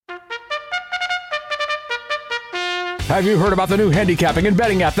Have you heard about the new handicapping and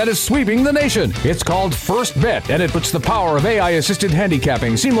betting app that is sweeping the nation? It's called First Bet, and it puts the power of AI-assisted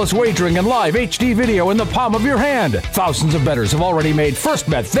handicapping, seamless wagering, and live HD video in the palm of your hand. Thousands of bettors have already made First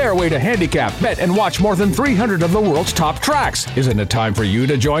Bet their way to handicap, bet, and watch more than 300 of the world's top tracks. Isn't it time for you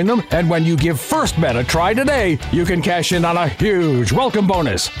to join them? And when you give First Bet a try today, you can cash in on a huge welcome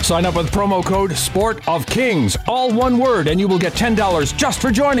bonus. Sign up with promo code Sport of Kings, all one word, and you will get $10 just for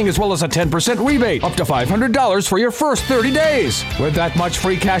joining, as well as a 10% rebate, up to $500 for your first 30 days. With that much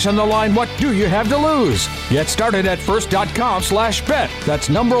free cash on the line, what do you have to lose? Get started at first.com/bet. That's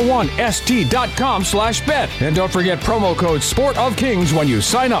st.com/bet. And don't forget promo code Sport of Kings when you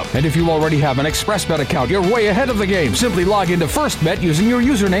sign up. And if you already have an ExpressBet account, you're way ahead of the game. Simply log into FirstBet using your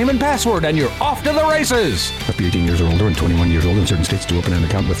username and password, and you're off to the races. Up to 18 years or older and 21 years old in certain states to open an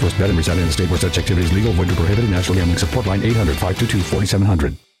account with FirstBet and reside in a state where such activity is legal, void, or prohibited. National Gambling Support Line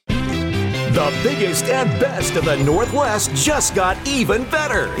 800-522-4700. The biggest and best of the Northwest just got even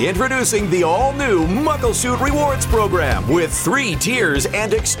better. Introducing the all-new Muckleshoot Rewards program with 3 tiers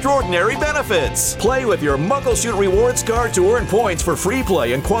and extraordinary benefits. Play with your Muckleshoot Rewards card to earn points for free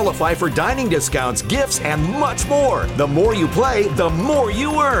play and qualify for dining discounts, gifts, and much more. The more you play, the more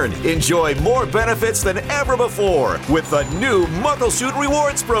you earn. Enjoy more benefits than ever before with the new Muckleshoot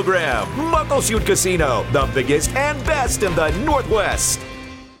Rewards program. Muckleshoot Casino, the biggest and best in the Northwest.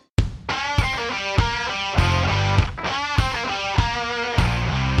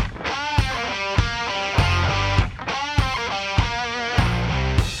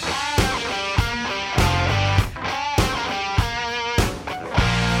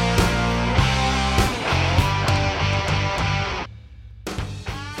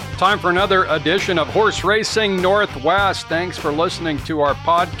 Time for another edition of Horse Racing Northwest. Thanks for listening to our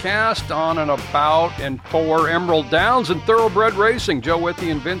podcast on and about and for Emerald Downs and Thoroughbred Racing. Joe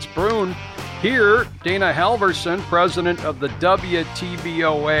Withey and Vince Brune here. Dana Halverson, president of the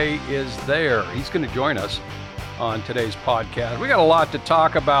WTBOA, is there. He's going to join us on today's podcast. We got a lot to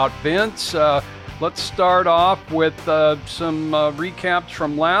talk about, Vince. Let's start off with some recaps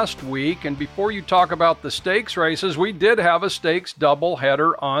from last week. And before you talk about the stakes races, we did have a stakes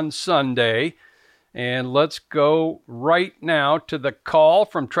doubleheader on Sunday. And let's go right now to the call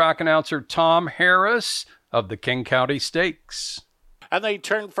from track announcer Tom Harris of the King County Stakes. And they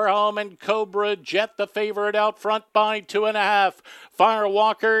turn for home, and Cobra Jet, the favorite, out front by 2.5.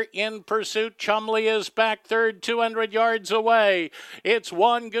 Firewalker in pursuit. Chumley is back third, 200 yards away. It's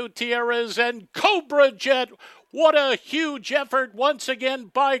Juan Gutierrez and Cobra Jet. What a huge effort once again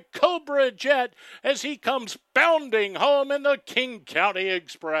by Cobra Jet as he comes bounding home in the King County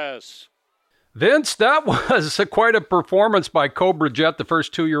Express. Vince, that was quite a performance by Cobra Jet, the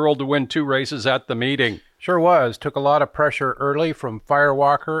first 2-year-old to win 2 races at the meeting. Sure was. Took a lot of pressure early from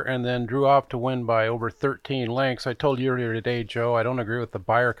Firewalker and then drew off to win by over 13 lengths. I told you earlier today, Joe, I don't agree with the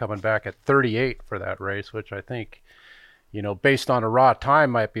buyer coming back at 38 for that race, which I think, based on a raw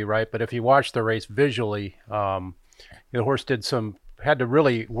time might be right. But if you watch the race visually, the horse had to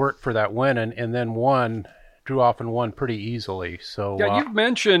really work for that win and then drew off and won pretty easily. So yeah, you've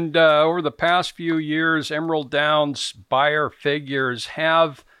mentioned over the past few years, Emerald Downs buyer figures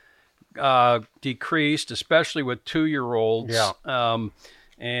have decreased, especially with 2-year-olds. Yeah.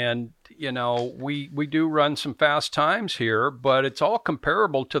 And, we do run some fast times here, but it's all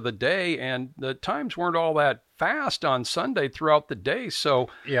comparable to the day, and the times weren't all that fast on Sunday throughout the day. So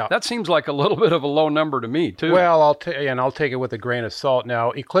yeah, that seems like a little bit of a low number to me, too. Well, I'll take it with a grain of salt.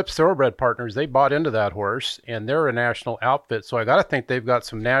 Now, Eclipse Thoroughbred Partners, they bought into that horse, and they're a national outfit, so I got to think they've got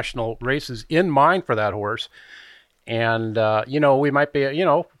some national races in mind for that horse. And, we might be,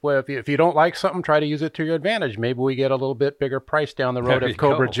 if you don't like something, try to use it to your advantage. Maybe we get a little bit bigger price down the road if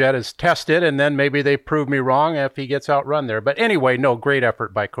Cobra Jet is tested, and then maybe they prove me wrong if he gets outrun there. But anyway, great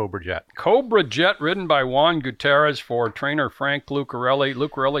effort by Cobra Jet. Cobra Jet, ridden by Juan Gutierrez for trainer Frank Lucarelli.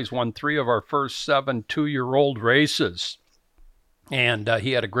 Lucarelli's won 3 of our first 7 2-year-old races. And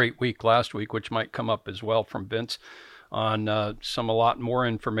he had a great week last week, which might come up as well from Vince on a lot more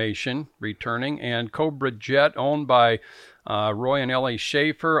information returning. And Cobra Jet, owned by Roy and Ellie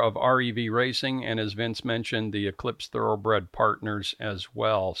Schaefer of REV Racing, and as Vince mentioned, the Eclipse Thoroughbred Partners as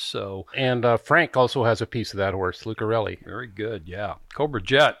well. So, and Frank also has a piece of that horse, Lucarelli. Very good, yeah. Cobra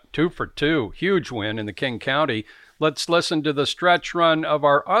Jet, 2 for 2, huge win in the King County. Let's listen to the stretch run of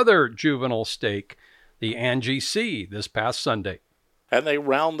our other juvenile stake, the Angie C, this past Sunday. And they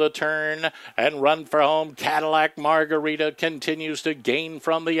round the turn and run for home. Cadillac Margarita continues to gain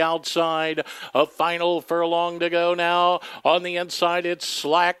from the outside. A final furlong to go now. On the inside, it's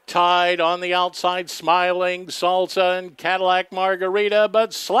Slack Tide. On the outside, Smiling Salsa and Cadillac Margarita.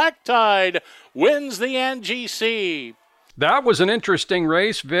 But Slack Tide wins the Angie C. That was an interesting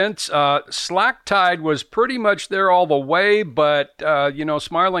race, Vince. Slack Tide was pretty much there all the way, but,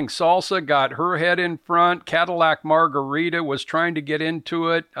 Smiling Salsa got her head in front. Cadillac Margarita was trying to get into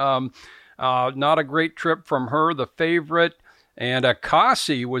it. Not a great trip from her, the favorite. And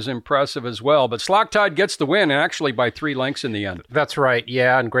Akasi was impressive as well. But Slack Tide gets the win, actually by 3 lengths in the end. That's right,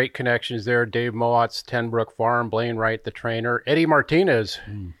 yeah, and great connections there. Dave Moat's Tenbrook Farm, Blaine Wright, the trainer. Eddie Martinez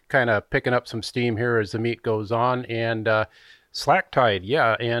kind of picking up some steam here as the meet goes on. And Slack Tide,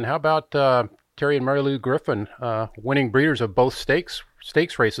 yeah. And how about Terry and Mary Lou Griffin, winning breeders of both stakes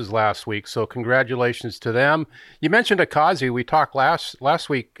races last week. So congratulations to them. You mentioned Akazi. We talked last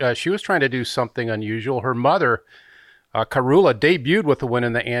week. She was trying to do something unusual. Her mother, Karula, debuted with a win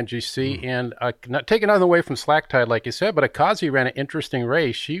in the Angie C, and not taking nothing away from Slack Tide, like you said, but Akazi ran an interesting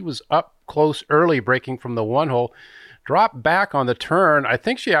race. She was up close early, breaking from the 1 hole, dropped back on the turn. I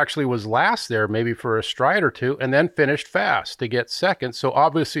think she actually was last there, maybe for a stride or two, and then finished fast to get second. So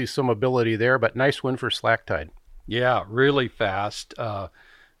obviously some ability there, but nice win for Slack Tide. Yeah, really fast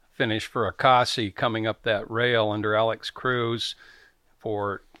finish for Akasi coming up that rail under Alex Cruz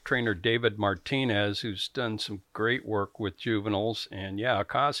for trainer David Martinez, who's done some great work with juveniles. And yeah,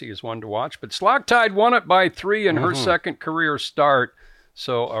 Akasi is one to watch. But Slack Tide won it by 3 in her second career start.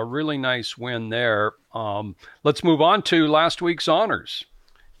 So a really nice win there. Let's move on to last week's honors.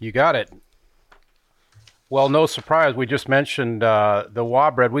 You got it. Well, no surprise. We just mentioned the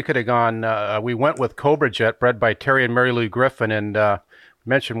Wabred. We could have gone, we went with Cobra Jet, bred by Terry and Mary Lou Griffin, and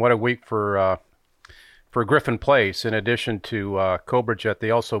mentioned what a week for Griffin Place. In addition to Cobra Jet,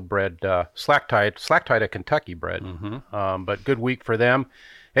 they also bred Slack Tide, a Kentucky bred. But good week for them.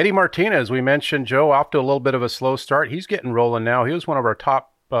 Eddie Martinez, we mentioned, Joe, off to a little bit of a slow start. He's getting rolling now. He was one of our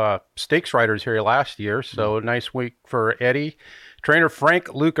top stakes riders here last year, so nice week for Eddie. Trainer Frank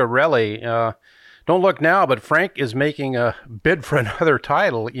Lucarelli, don't look now, but Frank is making a bid for another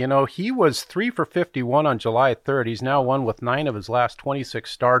title. You know, he was 3 for 51 on July 3rd. He's now won with 9 of his last 26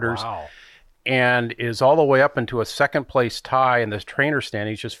 starters. Wow. And is all the way up into a second-place tie in the trainer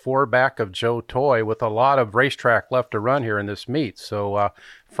standings, just 4 back of Joe Toy, with a lot of racetrack left to run here in this meet. So,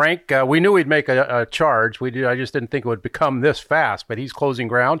 Frank, we knew he'd make a charge. I just didn't think it would become this fast, but he's closing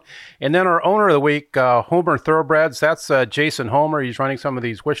ground. And then our owner of the week, Homer Thoroughbreds, that's Jason Homer. He's running some of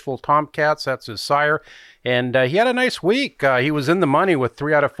these Wishful Tomcats. That's his sire. And he had a nice week. He was in the money with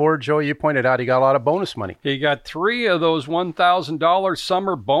 3 out of 4. Joe, you pointed out he got a lot of bonus money. He got 3 of those $1,000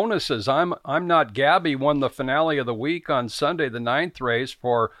 summer bonuses. I'm Not Gabby won the finale of the week on Sunday, the 9th race,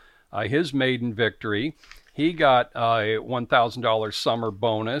 for his maiden victory. He got a $1,000 summer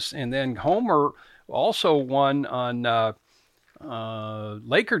bonus. And then Homer also won on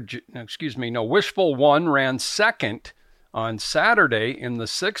Wishful One ran second on Saturday in the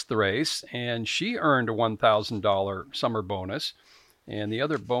 6th race, and she earned a $1,000 summer bonus. And the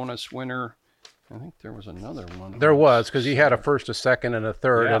other bonus winner, I think there was another one. There was, because he had a first, a second, and a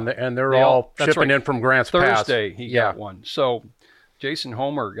third, yeah. and they're all shipping in from Grants Pass. Thursday he got one. So Jason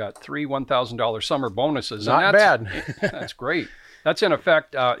Homer got 3 $1,000 summer bonuses. Not bad. That's great. That's in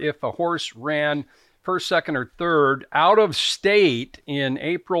effect if a horse ran first, second, or third out of state in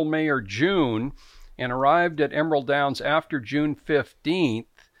April, May, or June, and arrived at Emerald Downs after June 15th,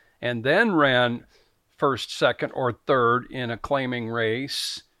 and then ran first, second, or third in a claiming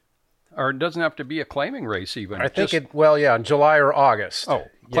race. Or it doesn't have to be a claiming race even. I think in July or August. Oh,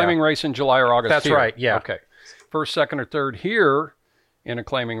 claiming race in July or August. That's here. right, yeah. Okay. First, second, or third here in a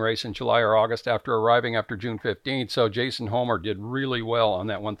claiming race in July or August after arriving after June 15th. So Jason Homer did really well on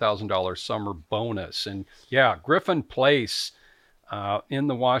that $1,000 summer bonus. And yeah, Griffin Place in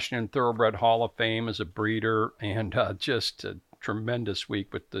the Washington Thoroughbred Hall of Fame as a breeder, and just a tremendous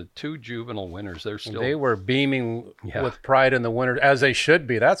week with the 2 juvenile winners. They were beaming with pride in the winners, as they should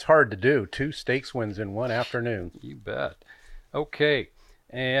be. That's hard to do, 2 stakes wins in one afternoon. You bet. Okay.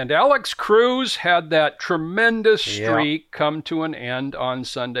 And Alex Cruz had that tremendous streak come to an end on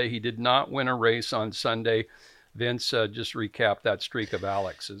Sunday. He did not win a race on Sunday. Vince, just recap that streak of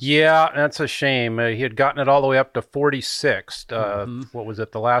Alex's. Yeah, that's a shame. He had gotten it all the way up to 46th. What was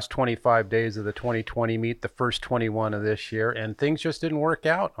it, the last 25 days of the 2020 meet, the first 21 of this year, and things just didn't work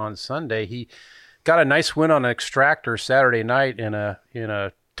out on Sunday. He got a nice win on an Extractor Saturday night in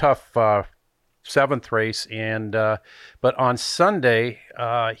a tough 7th race, and but on Sunday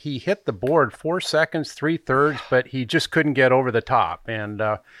he hit the board 4 seconds 3/3, but he just couldn't get over the top. And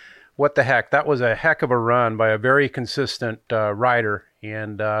what the heck, that was a heck of a run by a very consistent rider,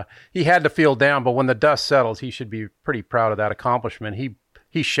 and he had to feel down, but when the dust settles, he should be pretty proud of that accomplishment. He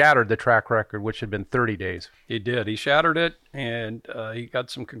he shattered the track record, which had been 30 days. He did. He shattered it, and he got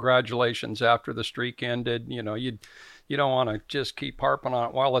some congratulations after the streak ended. You know, you don't want to just keep harping on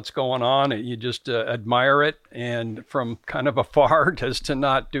it while it's going on. You just admire it, and from kind of afar, just to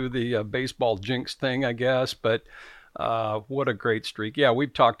not do the baseball jinx thing, I guess. But what a great streak. Yeah,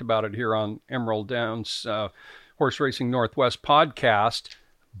 we've talked about it here on Emerald Downs Horse Racing Northwest podcast,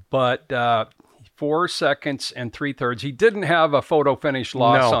 but 4 seconds and 3/3. He didn't have a photo finish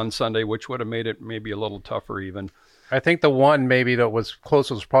loss on Sunday, which would have made it maybe a little tougher even. I think the one maybe that was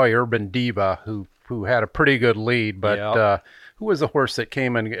closest was probably Urban Diva, who had a pretty good lead. But who was the horse that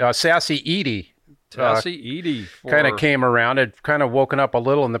came in? Sassy Edie. Sassy Edie kind of came around. Had kind of woken up a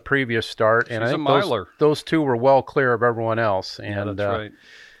little in the previous start. And She's I think a miler. those two were well clear of everyone else. And, yeah, that's right.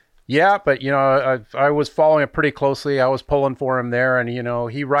 Yeah, but, you know, I was following it pretty closely. I was pulling for him there, and, you know,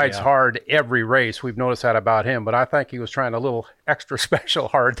 he rides hard every race. We've noticed that about him, but I think he was trying a little extra special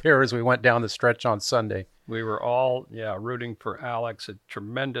hard there as we went down the stretch on Sunday. We were all, rooting for Alex. A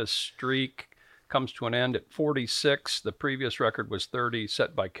tremendous streak comes to an end at 46. The previous record was 30,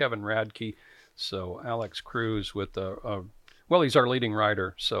 set by Kevin Radke. So Alex Cruz with he's our leading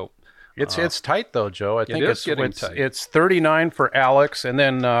rider, so... It's tight though, Joe. I think it's tight. It's 39 for Alex, and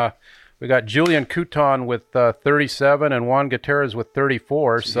then we got Julian Couton with 37 and Juan Gutierrez with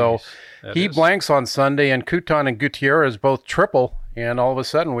 34. Jeez, so he blanks on Sunday, and Couton and Gutierrez both triple, and all of a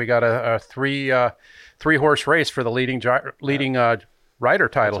sudden we got a three horse race for the leading rider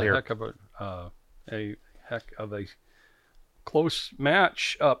title here. A heck of a close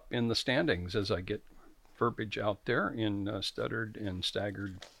match up in the standings as I get verbiage out there in stuttered and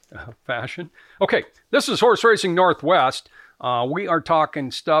staggered fashion. Okay, this is Horse Racing Northwest. We are talking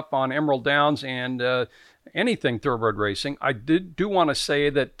stuff on Emerald Downs and anything thoroughbred racing. I do want to say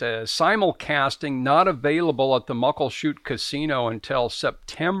that simulcasting not available at the Muckleshoot Casino until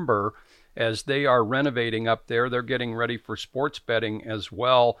September, as they are renovating up there. They're getting ready for sports betting as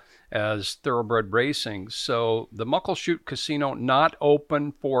well as thoroughbred racing. So the Muckleshoot Casino not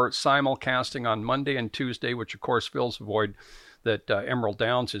open for simulcasting on Monday and Tuesday, which of course fills the void that Emerald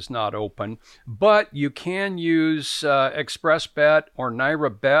Downs is not open. But you can use ExpressBet or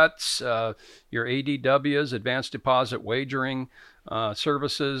Naira Bets, your ADWs, Advanced Deposit Wagering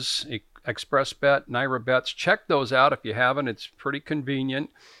services, ExpressBet, Naira Bets. Check those out if you haven't. It's pretty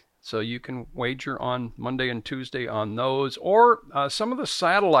convenient. So you can wager on Monday and Tuesday on those. Or some of the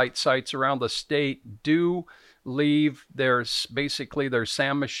satellite sites around the state do leave their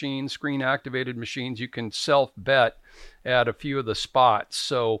SAM machines, screen-activated machines. You can self-bet at a few of the spots.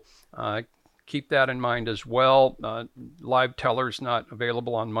 So keep that in mind as well. Live tellers not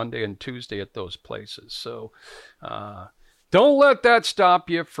available on Monday and Tuesday at those places. So don't let that stop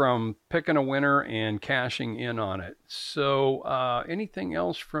you from picking a winner and cashing in on it. So anything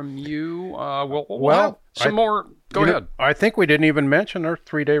else from you? We'll have some more. Go ahead. I think we didn't even mention our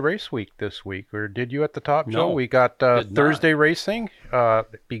 3-day race week this week. Or did you at the top, Joe? No, we got Thursday racing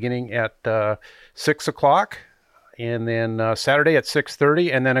beginning at 6 o'clock. And then Saturday at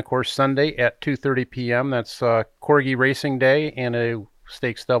 6:30. And then, of course, Sunday at 2:30 p.m. That's Corgi Racing Day and a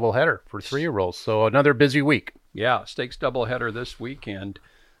stakes doubleheader for 3-year-olds. So another busy week. Yeah, stakes doubleheader this weekend.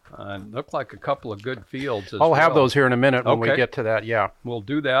 Look like a couple of good fields. I'll have those here in a minute when we get to that. Yeah, we'll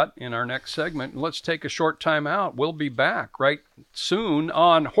do that in our next segment. Let's take a short time out. We'll be back right soon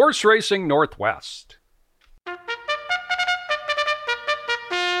on Horse Racing Northwest.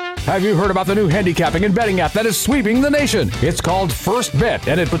 Have you heard about the new handicapping and betting app that is sweeping the nation? It's called First Bet,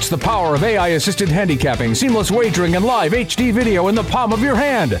 and it puts the power of AI-assisted handicapping, seamless wagering, and live HD video in the palm of your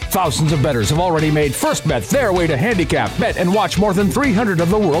hand. Thousands of bettors have already made First Bet their way to handicap, bet, and watch more than 300 of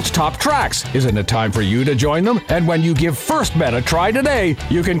the world's top tracks. Isn't it time for you to join them? And when you give First Bet a try today,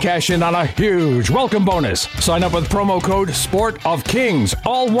 you can cash in on a huge welcome bonus. Sign up with promo code Sport of Kings,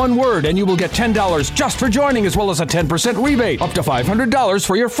 all one word, and you will get $10 just for joining, as well as a 10% rebate, up to $500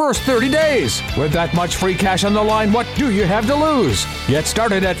 for your first 30 days. With that much free cash on the line, what do you have to lose? Get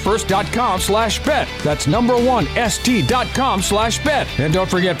started at first.com/bet. That's st.com/bet. And don't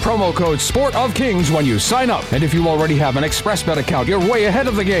forget promo code Sport of Kings when you sign up. And if you already have an ExpressBet account, you're way ahead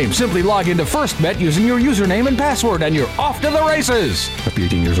of the game. Simply log into FirstBet using your username and password, and you're off to the races. Must be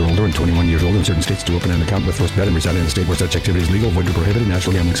 18 years or older and 21 years old in certain states to open an account with FirstBet and reside in a state where such activity is legal, void, or prohibited.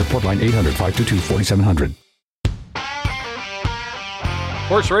 National Gambling Support Line 800-522-4700.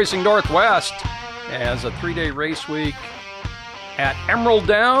 Horse Racing Northwest has a 3-day race week at Emerald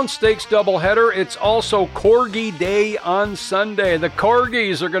Downs, stakes doubleheader. It's also Corgi Day on Sunday. The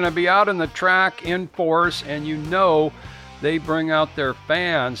Corgis are going to be out in the track in force, and you know they bring out their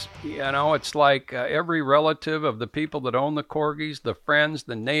fans. You know, it's like every relative of the people that own the corgis, the friends,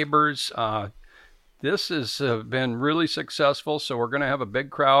 the neighbors. This has been really successful, so we're going to have a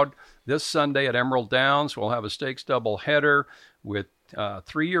big crowd this Sunday at Emerald Downs. We'll have a stakes doubleheader with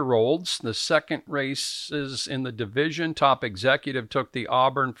 3-year-olds. The second race is in the division. Top Executive took the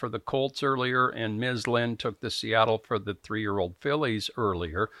Auburn for the Colts earlier, and Ms. Lynn took the Seattle for the 3-year-old fillies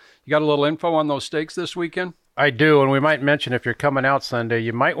earlier. You got a little info on those stakes this weekend? I do, and we might mention if you're coming out Sunday,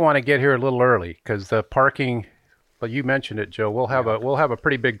 you might want to get here a little early because the parking. Well, you mentioned it, Joe. We'll have a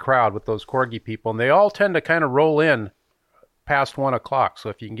pretty big crowd with those corgi people, and they all tend to kind of roll in past 1 o'clock. So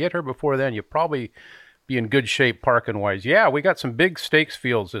if you can get here before then, you'll probably be in good shape parking wise. Yeah, we got some big stakes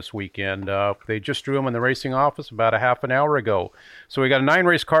fields this weekend. They just drew them in the racing office about a half an hour ago. So we got a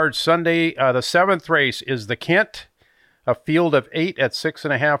 9-race card Sunday. The 7th race is the Kent, a field of 8 at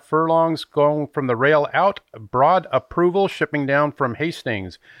 6.5 furlongs, going from the rail out. Broad Approval, shipping down from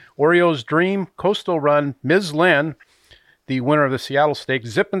Hastings. Oreo's Dream, Coastal Run, Ms. Lynn, the winner of the Seattle Stakes,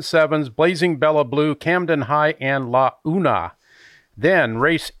 Zippin' Sevens, Blazing Bella Blue, Camden High, and La Una. Then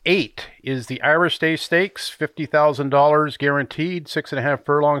race 8 is the Irish Day Stakes, $50,000 guaranteed, 6.5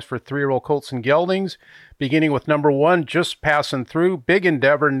 furlongs for 3-year-old colts and geldings. Beginning with number 1, just passing through, Big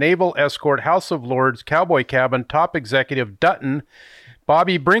Endeavor, Naval Escort, House of Lords, Cowboy Cabin, Top Executive, Dutton,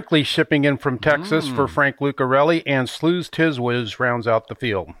 Bobby Brinkley shipping in from Texas for Frank Lucarelli, and Slews Tizwiz rounds out the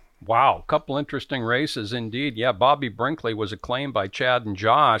field. Wow, a couple interesting races indeed. Yeah, Bobby Brinkley was acclaimed by Chad and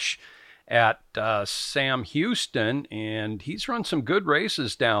Josh at Sam Houston, and he's run some good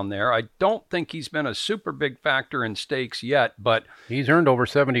races down there. I don't think he's been a super big factor in stakes yet, but he's earned over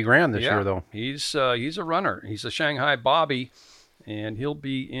 $70,000 this year, though. He's a runner. He's a Shanghai Bobby, and he'll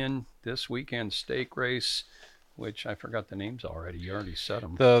be in this weekend's stake race, which I forgot the names already. You already said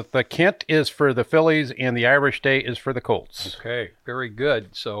them. The Kent is for the fillies, and the Irish Day is for the colts. Okay, very good.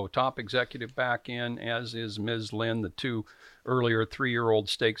 So Top Executive back in, as is Ms. Lynn, the 2 earlier 3-year-old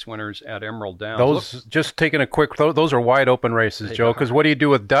stakes winners at Emerald Downs. Those, just taking a quick, those are wide open races, Joe, because what do you do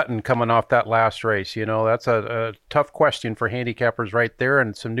with Dutton coming off that last race? You know, that's a tough question for handicappers right there,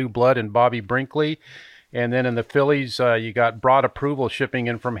 and some new blood in Bobby Brinkley. And then in the fillies, you got Broad Approval shipping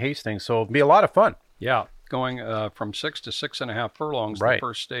in from Hastings, so it'll be a lot of fun. Yeah, going from 6 to 6.5 furlongs, right. The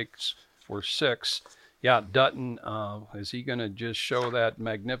first stakes were 6. Yeah, Dutton, is he going to just show that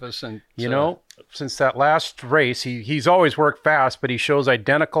magnificent... You know, since that last race, he's always worked fast, but he shows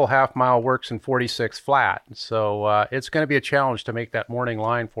identical half-mile works in 46 flat. So it's going to be a challenge to make that morning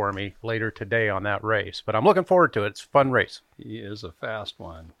line for me later today on that race. But I'm looking forward to it. It's a fun race. He is a fast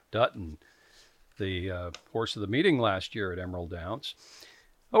one. Dutton, the horse of the meeting last year at Emerald Downs.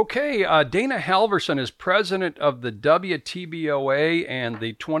 Okay, Dana Halverson is president of the WTBOA and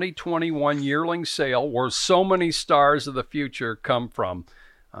the 2021 yearling sale, where so many stars of the future come from.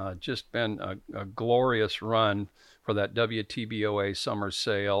 Just been a glorious run for that WTBOA summer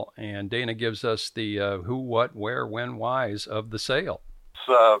sale, and Dana gives us the who, what, where, when, whys of the sale. It's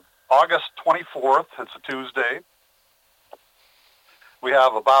August 24th. It's a Tuesday. We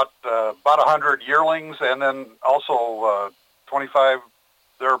have about 100 yearlings, and then also 25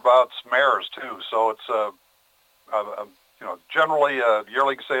 thereabouts mares too. So it's generally a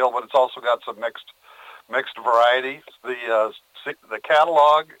yearling sale, but it's also got some mixed varieties. The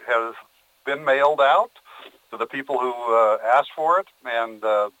catalog has been mailed out to the people who asked for it, and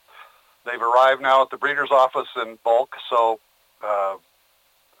they've arrived now at the breeder's office in bulk. So I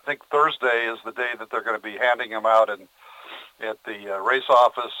think Thursday is the day that they're going to be handing them out at the race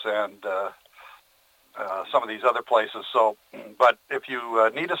office and some of these other places. So, but if you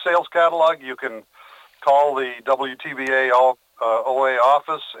need a sales catalog, you can call the WTBA OA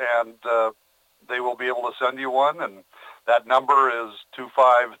office, and they will be able to send you one. And that number is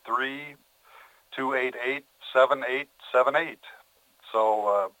 253-288-7878.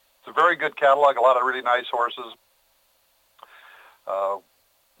 So it's a very good catalog, a lot of really nice horses.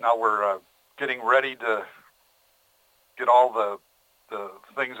 Now we're getting ready to get all the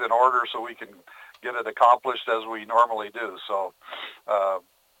things in order so we can get it accomplished as we normally do. So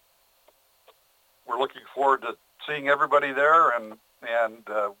we're looking forward to seeing everybody there, and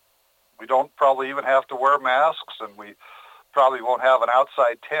we don't probably even have to wear masks, and we probably won't have an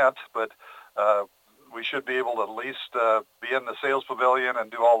outside tent, but we should be able to at least be in the sales pavilion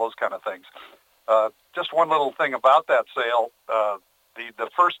and do all those kind of things. Just one little thing about that sale, the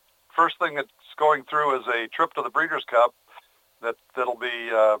first thing that's going through is a trip to the Breeders' Cup that'll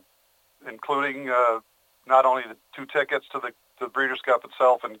be including not only the 2 tickets to the Breeders' Cup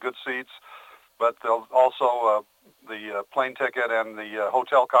itself and good seats, but they'll also the plane ticket and the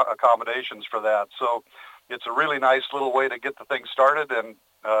hotel accommodations for that. So it's a really nice little way to get the thing started, and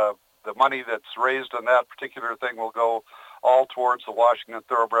the money that's raised on that particular thing will go all towards the Washington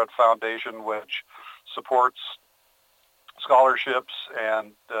Thoroughbred Foundation, which supports scholarships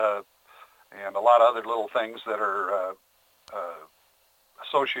and a lot of other little things that are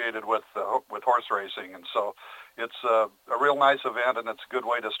associated with horse racing. And so it's a real nice event, and it's a good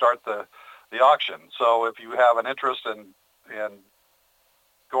way to start the auction. So if you have an interest in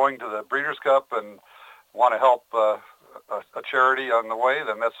going to the Breeders' Cup and want to help a charity on the way,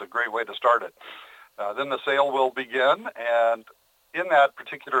 then that's a great way to start it. Then the sale will begin, and in that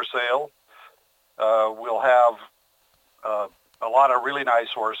particular sale, we'll have a lot of really nice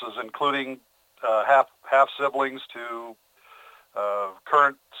horses, including half siblings to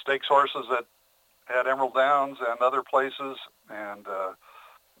current stakes horses at Emerald Downs and other places, and a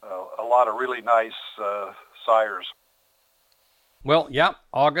lot of really nice sires. Well, yeah,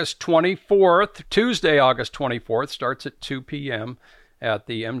 August 24th, Tuesday, August 24th, starts at 2 p.m. at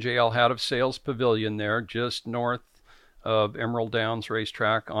the MJL Hat of Sales Pavilion there, just north of Emerald Downs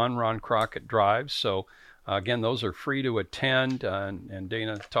Racetrack on Ron Crockett Drive. So, again, those are free to attend, and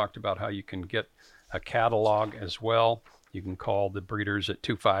Dana talked about how you can get a catalog as well. You can call the breeders at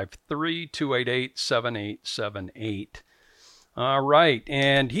 253-288-7878. All right,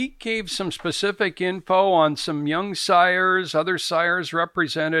 and he gave some specific info on some young sires, other sires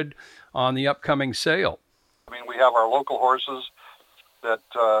represented on the upcoming sale. I mean, we have our local horses that,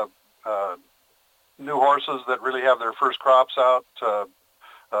 new horses that really have their first crops out.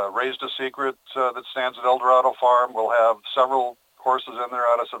 Raised a Secret that stands at Eldorado Farm. We'll have several horses in there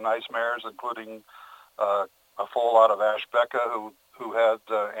out of some nice mares, including a foal out of Ash Becca, who had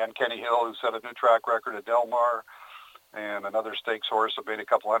Ann Kenny Hill, who set a new track record at Del Mar, and another stakes horse that made a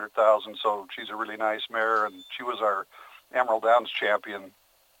couple $100,000. So she's a really nice mare, and she was our Emerald Downs champion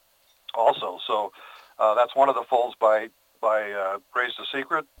also. So that's one of the foals by Raised a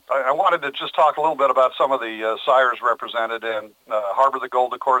Secret. I wanted to just talk a little bit about some of the sires represented, and Harbor the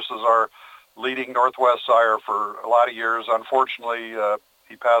Gold, of course, is our leading Northwest sire for a lot of years. Unfortunately,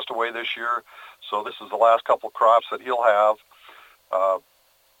 he passed away this year, so this is the last couple crops that he'll have.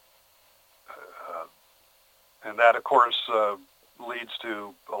 And that, of course, leads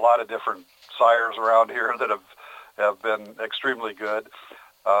to a lot of different sires around here that have been extremely good.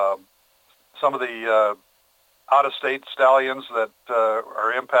 Some of the out-of-state stallions that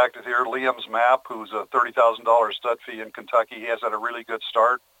are impacted here, Liam's Map, who's a $30,000 stud fee in Kentucky. He has had a really good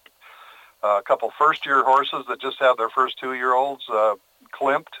start. A couple first-year horses that just have their first 2-year-olds.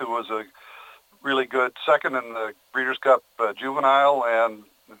 Klimt, who was a really good second in the Breeders' Cup Juvenile and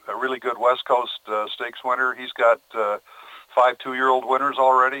a really good West Coast Stakes winner. He's got 5 2-year-old winners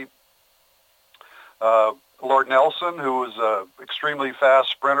already. Lord Nelson, who is an extremely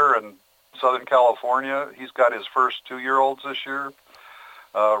fast sprinter in Southern California, he's got his first 2-year-olds this year.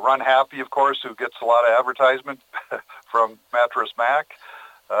 Run Happy, of course, who gets a lot of advertisement from Mattress Mac.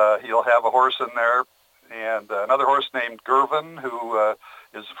 He'll have a horse in there. And another horse named Gervin, who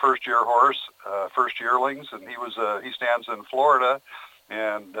is a first-year horse, first yearlings, and he stands in Florida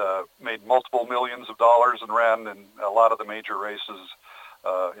and made multiple millions of dollars and ran in a lot of the major races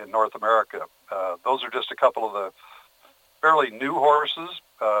in North America. Those are just a couple of the fairly new horses.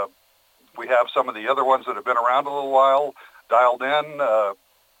 We have some of the other ones that have been around a little while, dialed in,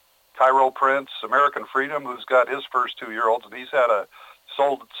 Cairo Prince, American Freedom, who's got his first 2-year-olds, and he's had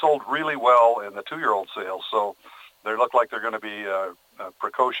sold really well in the 2-year-old sales. So they look like they're going to be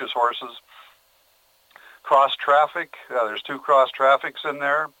precocious horses. Cross Traffic, there's 2 Cross Traffics in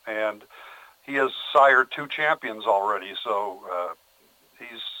there, and he has sired 2 champions already, so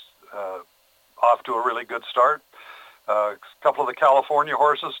he's off to a really good start. A couple of the California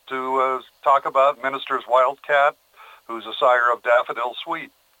horses to talk about. Minister's Wildcat, who's a sire of Daffodil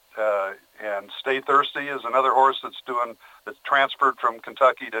Sweet, and Stay Thirsty is another horse that's transferred from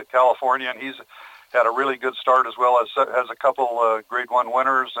Kentucky to California, and he's had a really good start, as well as has a couple Grade 1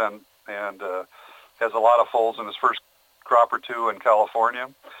 winners and has a lot of foals in his first crop or 2 in California.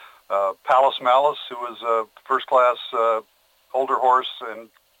 Palace Malice, who was a first-class older horse in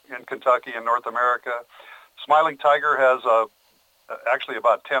Kentucky and North America. Smiling Tiger has actually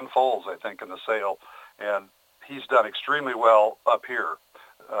about 10 foals, I think, in the sale, and he's done extremely well up here,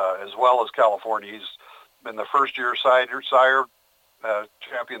 as well as California. He's been the first-year sire,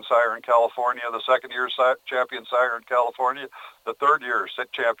 champion sire in California, the second-year champion sire in California, the third-year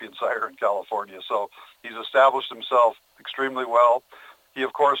champion sire in California. So he's established himself extremely well. He,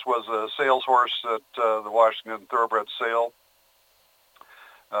 of course, was a sales horse at the Washington Thoroughbred sale.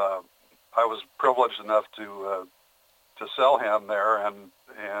 I was privileged enough to sell him there,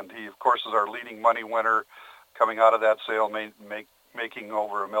 and he of course is our leading money winner coming out of that sale, making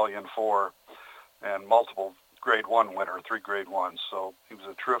over $1.4 million, and multiple Grade 1 winner, 3 Grade 1s. So he was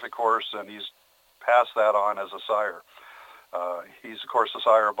a terrific horse, and he's passed that on as a sire. He's of course the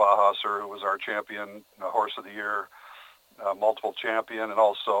sire of Baja Sur, who was our champion, horse of the year, multiple champion, and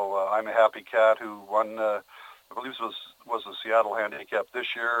also I'm a Happy Cat, who won, I believe it was the Seattle Handicap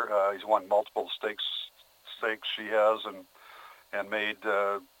this year. He's won multiple stakes she has, and made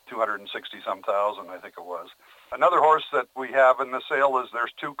 260-some thousand, I think it was. Another horse that we have in the sale is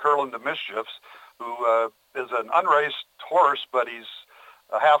there's 2 Curlin de Mischiefs, who is an unraced horse, but he's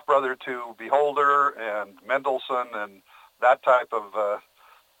a half-brother to Beholder and Mendelssohn and that type of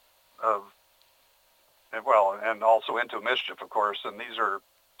and also Into Mischief, of course. And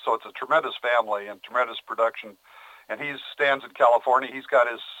so it's a tremendous family and tremendous production. And he stands in California. He's got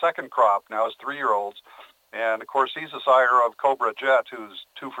his second crop now, his 3-year-olds. And, of course, he's the sire of Cobra Jet, who's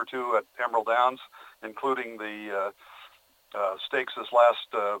 2 for 2 at Emerald Downs, including the stakes this last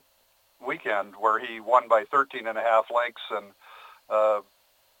weekend, where he won by 13.5 lengths. And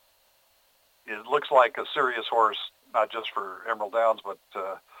it looks like a serious horse, not just for Emerald Downs, but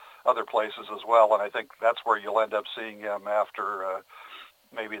other places as well. And I think that's where you'll end up seeing him after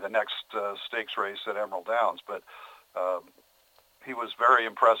maybe the next stakes race at Emerald Downs. But he was very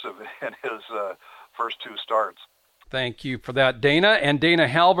impressive in his first 2 starts. Thank you for that, Dana. And Dana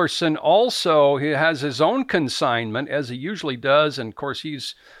Halverson also, he has his own consignment, as he usually does. And, of course,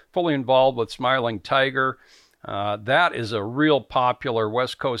 he's fully involved with Smiling Tiger. That is a real popular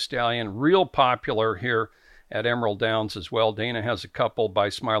West Coast stallion, real popular here at Emerald Downs as well. Dana has a couple by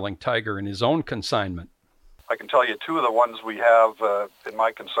Smiling Tiger in his own consignment. I can tell you 2 of the ones we have in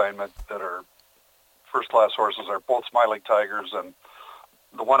my consignment that are first-class horses are both Smiling Tigers, and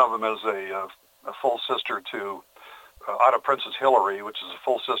the one of them is a full sister to out of Princess Hillary, which is a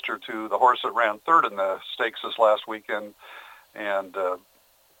full sister to the horse that ran 3rd in the stakes this last weekend, and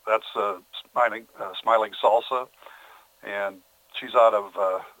that's Smiling Salsa, and she's out of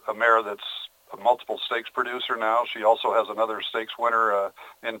a mare that's a multiple stakes producer now. She also has another stakes winner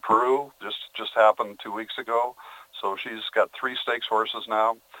in Peru, just happened 2 weeks ago, so she's got 3 stakes horses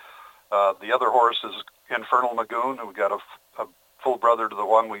now. The other horse is Infernal Magoon, who got a full brother to the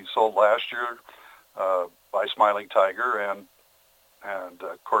one we sold last year by Smiling Tiger, and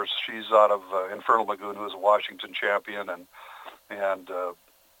of course she's out of Infernal Magoon, who is a Washington champion, and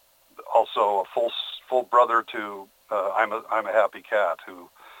also a full brother to I'm a Happy Cat, who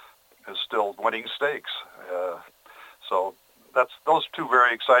is still winning stakes. So that's those 2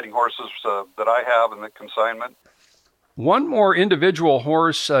 very exciting horses that I have in the consignment. One more individual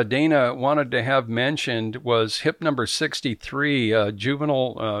horse Dana wanted to have mentioned was hip number 63, a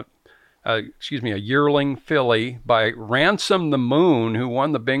yearling filly by Ransom the Moon, who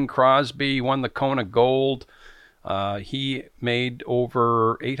won the Bing Crosby, won the Kona Gold. He made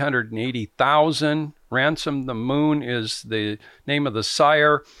over $880,000. Ransom the Moon is the name of the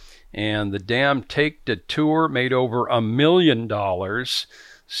sire, and the Dam Take de Tour made over $1 million.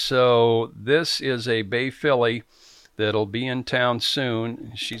 So this is a bay filly that'll be in town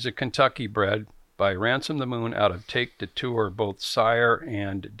soon. She's a Kentucky bred by Ransom the Moon out of Take de Tour, both sire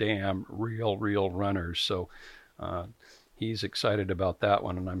and dam, real runners. So he's excited about that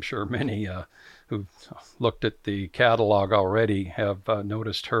one, and I'm sure many who've looked at the catalog already have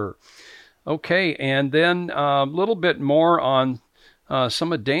noticed her. Okay, and then a little bit more on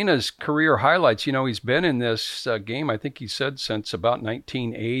some of Dana's career highlights. You know, he's been in this game, I think he said, since about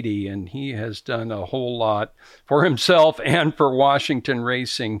 1980, and he has done a whole lot for himself and for Washington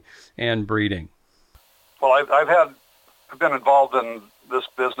racing and breeding. Well, I've been involved in this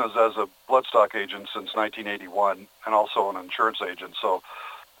business as a bloodstock agent since 1981, and also an insurance agent. So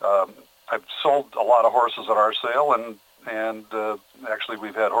I've sold a lot of horses at our sale, and actually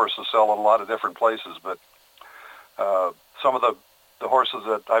we've had horses sell in a lot of different places. But some of the horses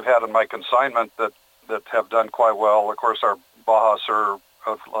that I've had in my consignment that have done quite well, of course, are Baja Sur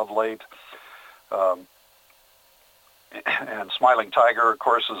of late. And Smiling Tiger, of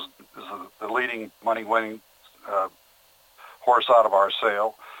course, is the leading money-winning horse out of our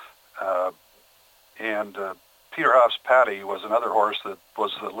sale. And Peter Hoff's Patty was another horse that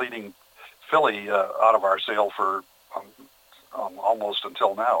was the leading filly out of our sale for almost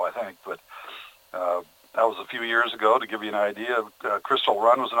until now, I think. But that was a few years ago, to give you an idea. Crystal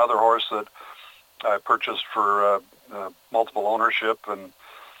Run was another horse that I purchased for multiple ownership, and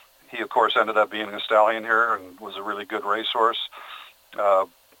he, of course, ended up being a stallion here and was a really good racehorse.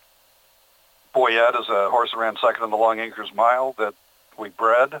 Boyette is a horse that ran second in the Long Acres Mile that we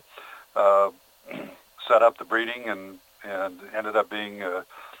bred, set up the breeding, and ended up being a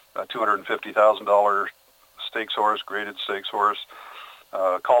 $250,000 stakes horse, graded stakes horse.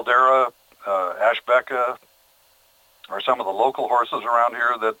 Caldera, Ashbecca are some of the local horses around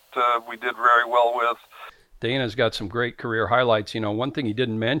here that we did very well with. Dana's got some great career highlights. You know, one thing he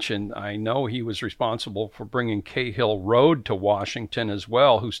didn't mention, I know he was responsible for bringing Cahill Road to Washington as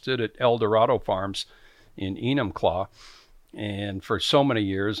well, who stood at Eldorado Farms in Enumclaw, and for so many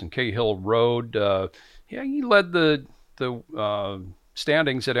years. And Cahill Road, he led the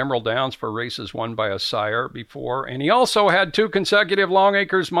standings at Emerald Downs for races won by a sire before. And he also had 2 consecutive Long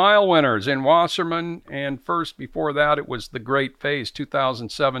Acres Mile winners in Wasserman, and first before that it was the Great Phase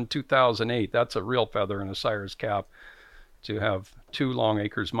 2007, 2008. That's a real feather in a sire's cap to have 2 Long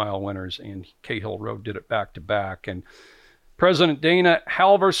Acres Mile winners, and Cahill Road did it back to back. And President Dana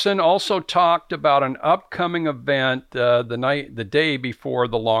Halverson also talked about an upcoming event the day before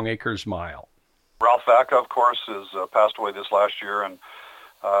the Long Acres Mile. Ralph Vaca, of course, has passed away this last year, and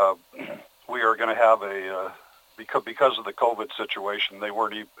we are going to have because of the COVID situation, they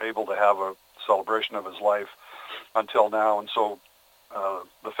weren't able to have a celebration of his life until now, and so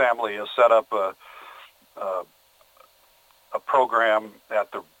the family has set up a program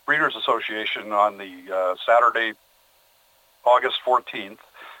at the Breeders' Association on the Saturday, August 14th,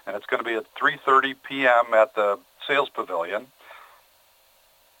 and it's going to be at 3:30 p.m. at the Sales Pavilion.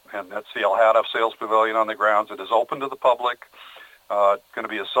 And that's the El Hadaf Sales Pavilion on the grounds. It is open to the public. It's going to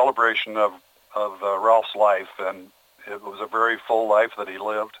be a celebration of Ralph's life, and it was a very full life that he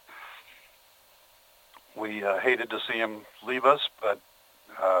lived. We hated to see him leave us, but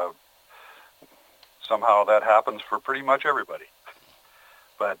somehow that happens for pretty much everybody.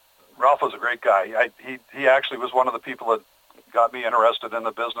 But Ralph was a great guy. He actually was one of the people that got me interested in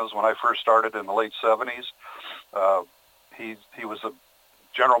the business when I first started in the late 70s. He was a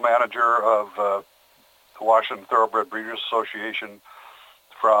general manager of the Washington Thoroughbred Breeders Association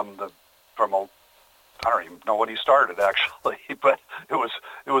from I don't even know when he started actually, but it was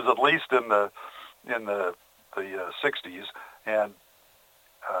at least in the 60s, and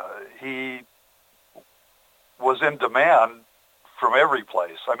he was in demand from every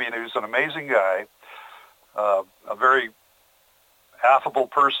place. I mean, he was an amazing guy, a very affable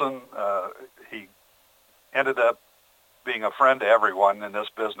person. He ended up being a friend to everyone in this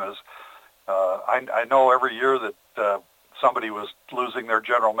business. I know every year that somebody was losing their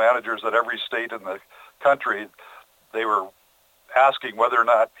general managers at every state in the country, they were asking whether or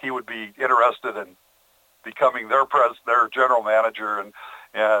not he would be interested in becoming their general manager,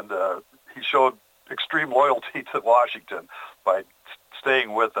 and he showed extreme loyalty to Washington by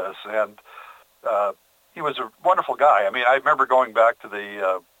staying with us, and he was a wonderful guy. I mean, I remember going back to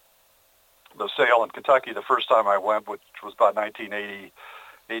the sale in Kentucky the first time I went, which was about 1980,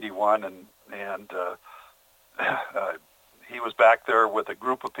 81, and he was back there with a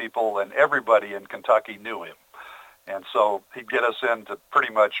group of people, and everybody in Kentucky knew him. And so he'd get us into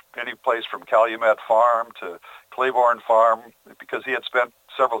pretty much any place from Calumet Farm to Claiborne Farm, because he had spent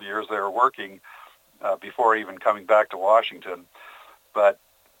several years there working before even coming back to Washington. But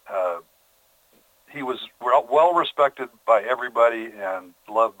he was well respected by everybody and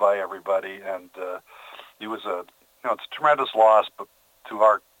loved by everybody, and he was it's a tremendous loss to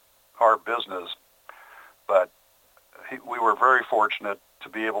our business. But we were very fortunate to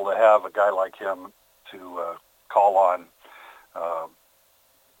be able to have a guy like him to call on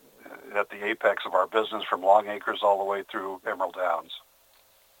at the apex of our business, from Long Acres all the way through Emerald Downs.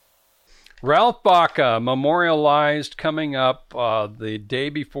 Ralph Vaca, memorialized coming up the day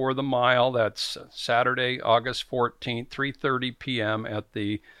before the mile. That's Saturday, August 14th, 3:30 p.m. at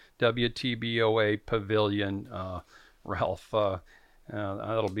the WTBOA Pavilion. Ralph,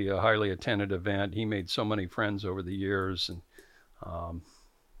 that'll be a highly attended event. He made so many friends over the years, and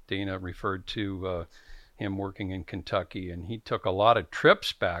Dana referred to him working in Kentucky, and he took a lot of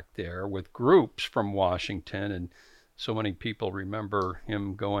trips back there with groups from Washington, and so many people remember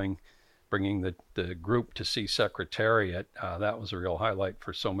him bringing the group to see Secretariat. That was a real highlight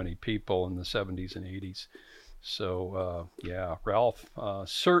for so many people in the 70s and 80s. So, Ralph,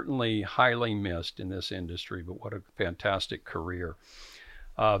 certainly highly missed in this industry, but what a fantastic career.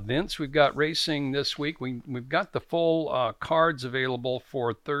 Vince, we've got racing this week. We've got the full cards available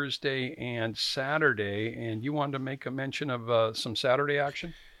for Thursday and Saturday, and you wanted to make a mention of some Saturday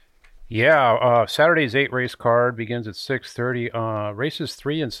action? Yeah, Saturday's 8-race card begins at 6:30. Races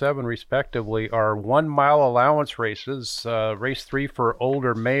 3 and 7, respectively, are 1 mile allowance races. Race 3 for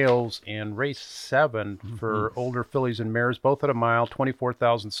older males and race 7 for older fillies and mares, both at a mile,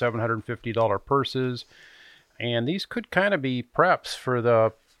 $24,750 purses. And these could kind of be preps for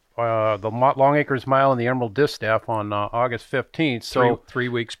the Long Acres Mile and the Emerald Distaff on August 15th. So 3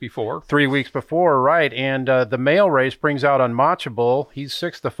 weeks before. 3 weeks before, right. And the male race brings out Unmatchable. He's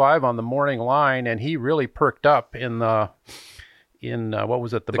 6-5 on the morning line, and he really perked up in what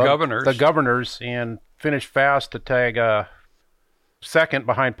was it? The Governors. The Governors, and finished fast to tag second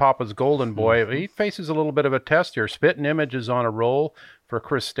behind Papa's Golden Boy. He faces a little bit of a test here. Spitting Image is on a roll for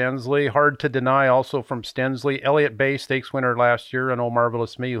Chris Stensley. Hard to Deny also from Stensley. Elliott Bay Stakes winner last year, and Oh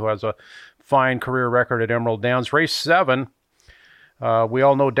Marvelous Me, who has a fine career record at Emerald Downs. Race 7. We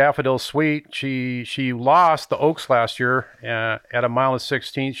all know Daffodil Sweet. She lost the Oaks last year at a mile and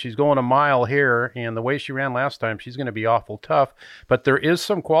 16. She's going a mile here, and the way she ran last time, she's going to be awful tough. But there is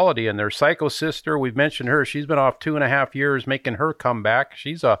some quality in there. Psycho Sister, we've mentioned her. She's been off 2.5 years making her comeback.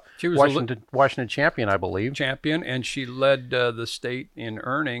 She was Washington champion, I believe. Champion, and she led the state in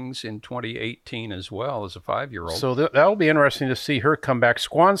earnings in 2018 as well as a 5-year-old. So that'll be interesting to see her come back.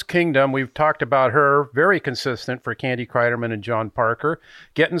 Squan's Kingdom, we've talked about her. Very consistent for Candy Kreiderman and John Parker.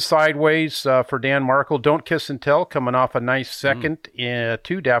 Getting Sideways for Dan Markle. Don't Kiss and Tell coming off a nice second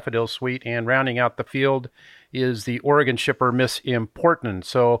to Daffodil Sweet. And rounding out the field is the Oregon Shipper Miss Important.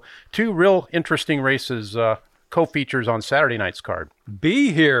 So 2 real interesting races, co-features on Saturday night's card.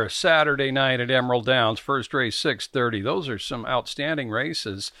 Be here Saturday night at Emerald Downs. First race 6:30. Those are some outstanding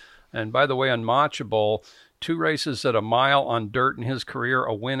races. And by the way, Unmatchable, 2 races at a mile on dirt in his career,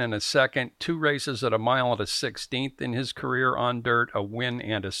 a win and a second. 2 races at a mile at a 16th in his career on dirt, a win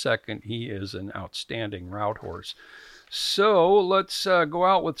and a second. He is an outstanding route horse. So let's go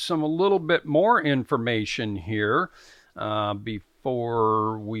out with a little bit more information here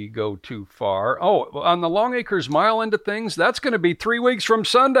before we go too far. Oh, on the Long Acres Mile into things, that's going to be 3 weeks from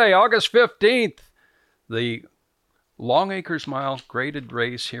Sunday, August 15th. The Long Acres Mile graded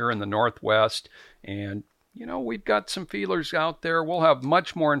race here in the Northwest. And we've got some feelers out there. We'll have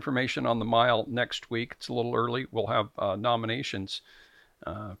much more information on the mile next week. It's a little early. We'll have nominations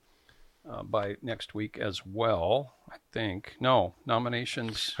by next week as well, I think. No,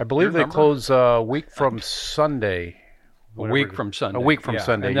 nominations. I believe they close a week from Sunday. A week from Sunday. A week from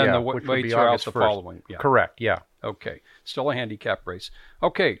Sunday, and then yeah. the Which would weights be are out August the 1st. following. Yeah. Correct, yeah. Okay. Still a handicap race.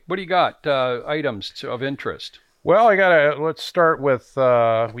 Okay, what do you got? Items of interest. Well, let's start with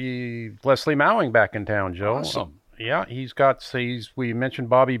Leslie Mowing back in town, Joe. Awesome. Yeah, we mentioned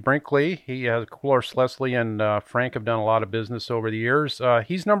Bobby Brinkley. He has, of course, Leslie and Frank have done a lot of business over the years.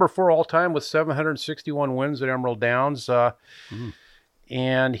 He's number 4 all time with 761 wins at Emerald Downs.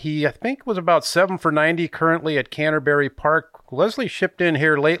 And he, I think, was about 7 for 90 currently at Canterbury Park. Leslie shipped in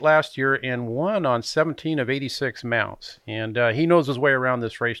here late last year and won on 17 of 86 mounts. And he knows his way around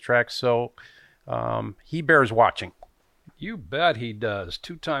this racetrack, so he bears watching. You bet he does.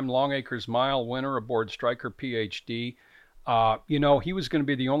 2-time Long Acres Mile winner aboard Striker PhD. He was going to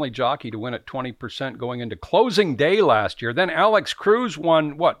be the only jockey to win at 20% going into closing day last year. Then Alex Cruz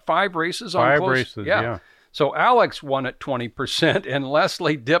won, 5 races on 5 races, yeah. So Alex won at 20%, and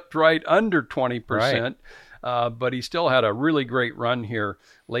Leslie dipped right under 20%. Right. But he still had a really great run here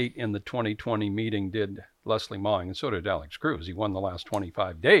late in the 2020 meeting, did Leslie Mowing, and so did Alex Cruz. He won the last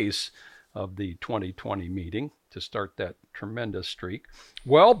 25 days of the 2020 meeting to start that tremendous streak.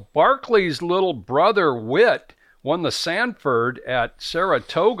 Well, Barkley's little brother, Witt, won the Sanford at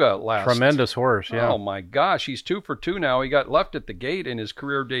Saratoga last. Tremendous horse, yeah. Oh, my gosh. He's 2 for 2 now. He got left at the gate in his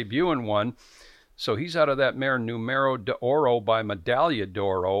career debut and won. So he's out of that mare Numero d'Oro by Medaglia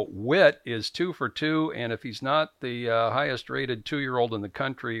d'Oro. Witt is 2 for 2, and if he's not the highest-rated 2-year-old in the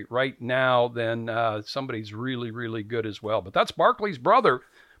country right now, then somebody's really, really good as well. But that's Barkley's brother.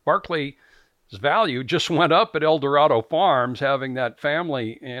 Barkley's value just went up at Eldorado Farms, having that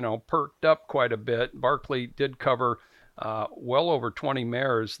family, perked up quite a bit. Barkley did cover well over 20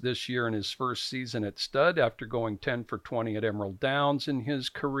 mares this year in his first season at stud after going 10 for 20 at Emerald Downs in his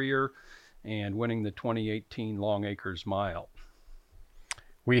career and winning the 2018 Long Acres Mile.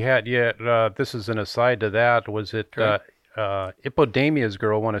 We had, this is an aside to that, was it Ippodamia's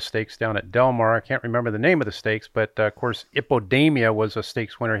girl won a stakes down at Del Mar. I can't remember the name of the stakes, but of course Ippodamia was a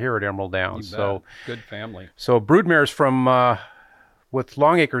stakes winner here at Emerald Downs. So good family. So broodmares from with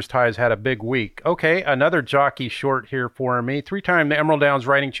Long Acres ties had a big week. Okay, another jockey short here for me. 3-time Emerald Downs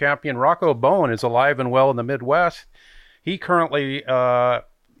riding champion Rocco Bowen is alive and well in the Midwest. He currently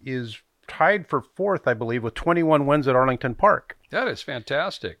is tied for 4th, I believe, with 21 wins at Arlington Park. That is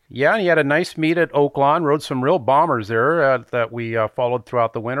fantastic. Yeah, and he had a nice meet at Oaklawn, rode some real bombers there that we followed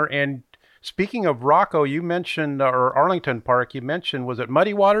throughout the winter. And speaking of Rocco, you mentioned, or Arlington Park, you mentioned, was it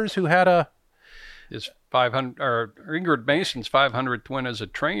Muddy Waters who had his 500, or Ingrid Mason's 500th win as a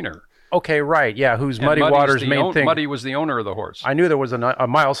trainer. Okay, right. Yeah, who's And Muddy Waters' main thing. Muddy was the owner of the horse. I knew there was a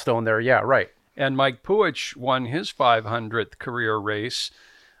milestone there. Yeah, right. And Mike Puich won his 500th career race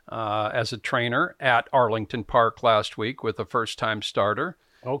as a trainer at Arlington Park last week with a first-time starter.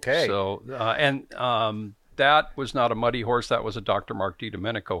 Okay. So, that was not a Muddy horse. That was a Dr. Mark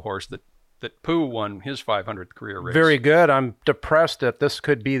DiDomenico horse that Pooh won his 500th career race. Very good. I'm depressed that this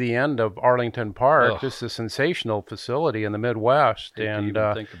could be the end of Arlington Park. Ugh. Just a sensational facility in the Midwest. Hate to and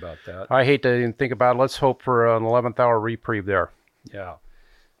even think about that. I hate to even think about it. Let's hope for an 11th hour reprieve there. Yeah.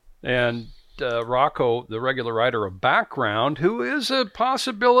 And Rocco, the regular writer of Background, who is a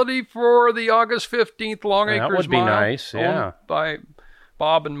possibility for the August 15th Long Acres Mile. That would be nice, yeah. Owned by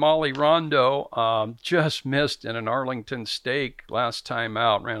Bob and Molly Rondo, just missed in an Arlington Stake last time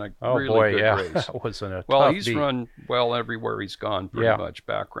out. Ran a really good race. That wasn't a Well, tough he's beat. run well everywhere he's gone, pretty much,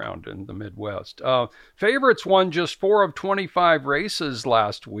 Background in the Midwest. Favorites won just 4 of 25 races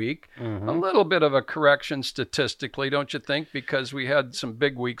last week. Mm-hmm. A little bit of a correction statistically, don't you think? Because we had some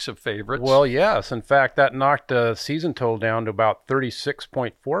big weeks of favorites. Well, yes. In fact, that knocked the season total down to about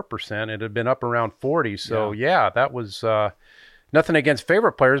 36.4%. It had been up around 40. So, yeah that was nothing against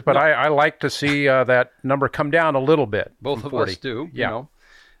favorite players, but I like to see that number come down a little bit. Both of 40. us do, Yeah. you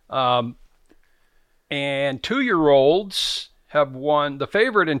know. And 2-year-olds have won. The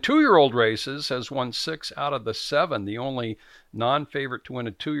favorite in 2-year-old races has won 6 out of the 7. The only non-favorite to win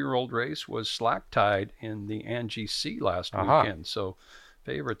a 2-year-old race was Slack Tide in the Angie C last weekend. So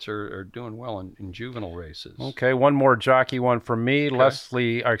favorites are doing well in juvenile races. Okay, one more jockey one from me.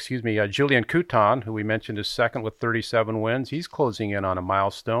 Julian Couton, who we mentioned is second with 37 wins. He's closing in on a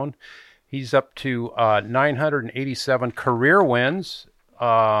milestone. He's up to 987 career wins.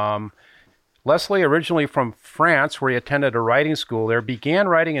 Leslie, originally from France, where he attended a riding school there, began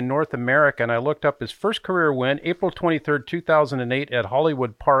riding in North America, and I looked up his first career win, April 23rd, 2008, at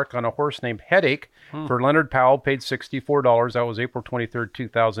Hollywood Park on a horse named Headache for Leonard Powell, paid $64. That was April 23rd,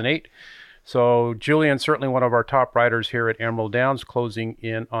 2008. So Julian, certainly one of our top riders here at Emerald Downs, closing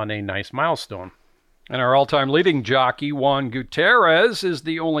in on a nice milestone. And our all-time leading jockey, Juan Gutierrez, is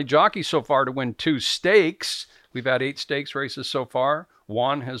the only jockey so far to win 2 stakes. We've had 8 stakes races so far.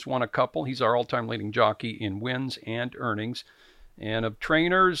 Juan has won a couple. He's our all-time leading jockey in wins and earnings. And of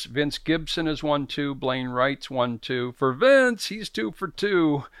trainers, Vince Gibson has won 2. Blaine Wright's won 2. For Vince, he's 2 for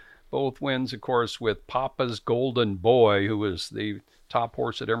 2. Both wins, of course, with Papa's Golden Boy, who is the top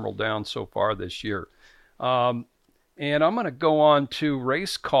horse at Emerald Downs so far this year. And I'm going to go on to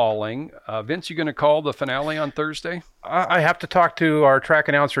race calling. Vince, you going to call the finale on Thursday? I have to talk to our track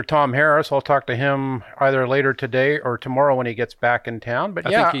announcer, Tom Harris. I'll talk to him either later today or tomorrow when he gets back in town. But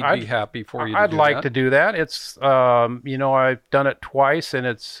I think he'd be happy for you to do that. I'd like to do that. It's, I've done it twice, and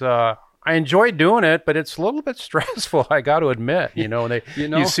it's, I enjoy doing it, but it's a little bit stressful, I got to admit.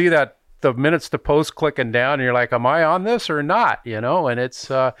 You see that the minutes to post clicking down, and you're like, am I on this or not? And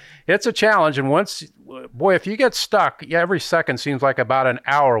it's a challenge. And if you get stuck, every second seems like about an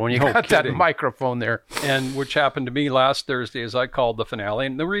hour when you got that microphone there. And which happened to me last Thursday as I called the finale.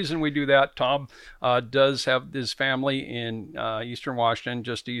 And the reason we do that, Tom does have his family in Eastern Washington,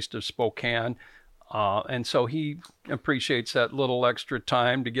 just east of Spokane. And so he appreciates that little extra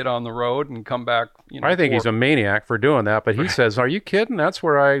time to get on the road and come back. I think he's a maniac for doing that, but he says, are you kidding? That's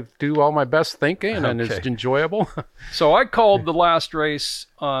where I do all my best thinking, and it's enjoyable. So I called the last race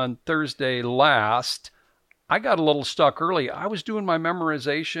on Thursday last. I got a little stuck early. I was doing my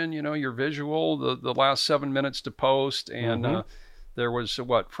memorization, your visual, the last 7 minutes to post, and there was,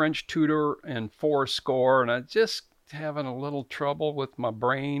 French Tudor and 4 Score, and I just having a little trouble with my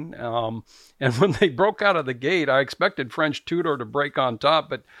brain. And when they broke out of the gate, I expected French Tudor to break on top,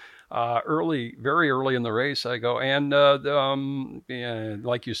 but very early in the race, I go, and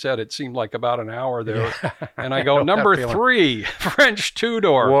like you said, it seemed like about an hour there. Yeah. And I go, number 3, French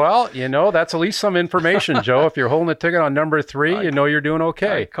Tudor. Well, that's at least some information, Joe. If you're holding a ticket on number 3, you're doing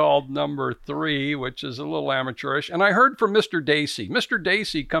okay. I called number 3, which is a little amateurish. And I heard from Mr. Dacey. Mr.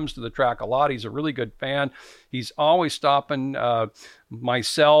 Dacey comes to the track a lot. He's a really good fan. He's always stopping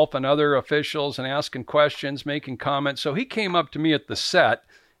myself and other officials and asking questions, making comments. So he came up to me at the set,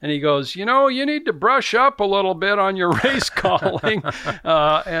 and he goes, you need to brush up a little bit on your race calling.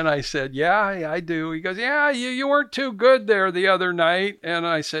 And I said, yeah, I do. He goes, yeah, you weren't too good there the other night. And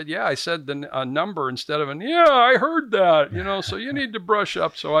I said, yeah, I said a number instead of yeah, I heard that, so you need to brush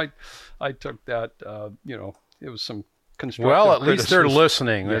up. So I took that, it was some constructive Well, at least they're criticism.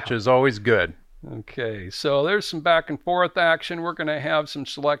 listening, which is always good. Okay, so there's some back and forth action. We're going to have some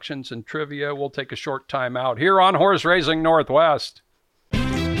selections and trivia. We'll take a short time out here on Horse Racing Northwest.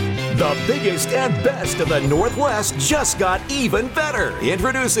 The biggest and best of the Northwest just got even better.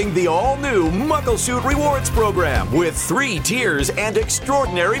 Introducing the all-new Muckleshoot Rewards program with 3 tiers and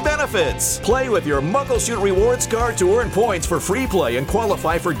extraordinary benefits. Play with your Muckleshoot Rewards card to earn points for free play and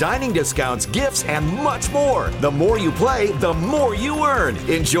qualify for dining discounts, gifts, and much more. The more you play, the more you earn.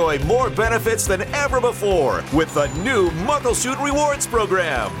 Enjoy more benefits than ever before with the new Muckleshoot Rewards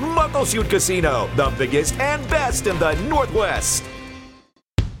program. Muckleshoot Casino, the biggest and best in the Northwest.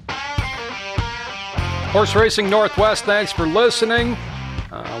 Horse Racing Northwest, thanks for listening.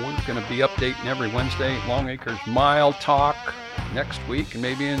 We're going to be updating every Wednesday, Long Acres Mile Talk next week, and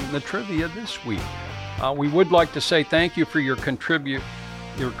maybe in the trivia this week. We would like to say thank you for your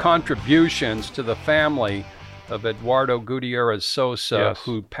contributions to the family of Eduardo Gutierrez Sosa, Yes.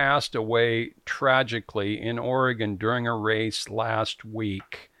 who passed away tragically in Oregon during a race last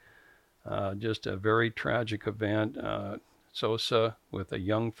week. Just a very tragic event. Sosa with a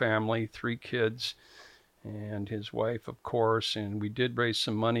young family, 3 kids, and his wife, of course. And we did raise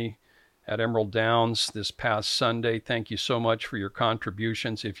some money at Emerald Downs this past Sunday. Thank you so much for your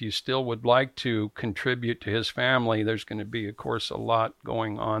contributions. If you still would like to contribute to his family, there's going to be, of course, a lot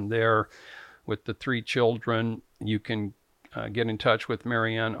going on there with the 3 children. You can get in touch with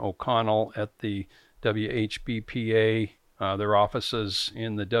Marianne O'Connell at the WHBPA, their offices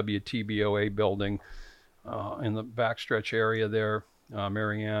in the WTBOA building in the backstretch area there.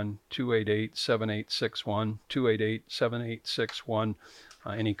 Marianne, 288-7861, 288-7861.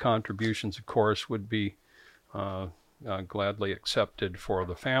 Any contributions, of course, would be gladly accepted for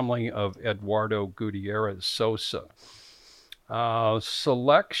the family of Eduardo Gutierrez Sosa.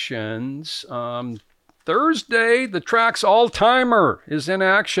 Selections. Thursday, the track's all-timer is in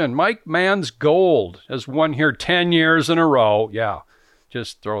action. Mike Mann's Gold has won here 10 years in a row. Yeah,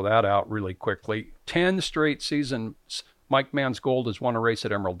 just throw that out really quickly. 10 straight seasons. Mike Mann's Gold has won a race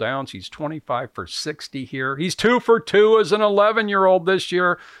at Emerald Downs. He's 25 for 60 here. He's 2 for 2 as an 11-year-old this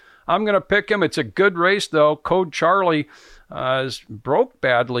year. I'm going to pick him. It's a good race, though. Code Charlie broke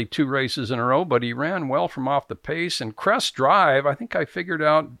badly 2 races in a row, but he ran well from off the pace. And Crest Drive, I think I figured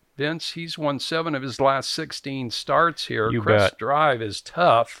out, Vince, he's won 7 of his last 16 starts here. You Crest bet. Drive is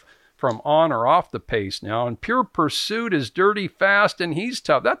tough from on or off the pace now. And Pure Pursuit is dirty fast, and he's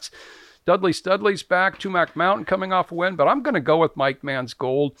tough. That's Dudley Studley's back, Tumac Mountain coming off a win, but I'm going to go with Mike Mann's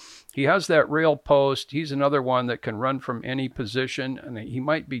Gold. He has that rail post. He's another one that can run from any position, and he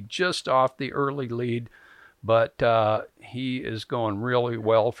might be just off the early lead, but he is going really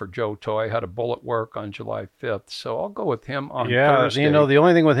well for Joe Toy. Had a bullet work on July 5th, so I'll go with him on Thursday. You know, the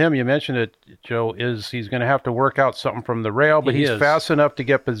only thing with him, you mentioned it, Joe, is he's going to have to work out something from the rail, but he's fast enough to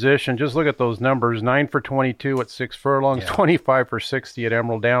get position. Just look at those numbers, 9 for 22 at 6 furlongs, 25 for 60 at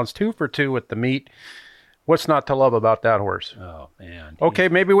Emerald Downs, 2 for 2 at the meet. What's not to love about that horse? Oh, man. Okay,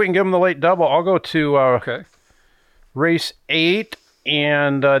 maybe we can give him the late double. I'll go to race 8.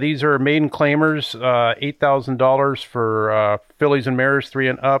 And these are maiden claimers, $8,000 for fillies and mares 3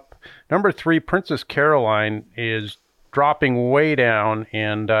 and up. Number 3, Princess Caroline, is dropping way down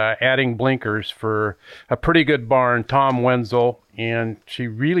and adding blinkers for a pretty good barn, Tom Wenzel. And she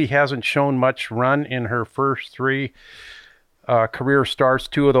really hasn't shown much run in her first 3 career starts,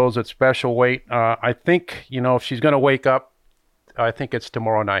 2 of those at special weight. I think, if she's going to wake up, I think it's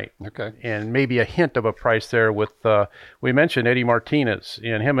tomorrow night. Okay. And maybe a hint of a price there with, we mentioned Eddie Martinez,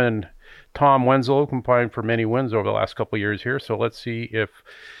 and him and Tom Wenzel combined for many wins over the last couple of years here. So let's see if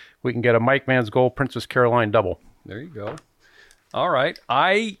we can get a Mike Mann's Gold Princess Caroline double. There you go. All right.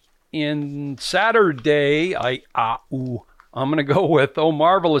 I'm going to go with Oh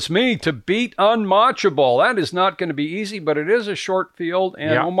Marvelous Me to beat Unmatchable. That is not going to be easy, but it is a short field,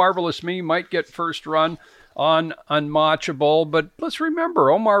 and Oh Marvelous Me might get first run on Unmatchable. But let's remember,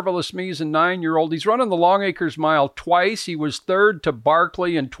 Oh Marvelous Me is a 9-year-old. He's running the Long Acres Mile twice. He was 3rd to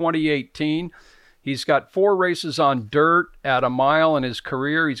Barkley in 2018. He's got 4 races on dirt at a mile in his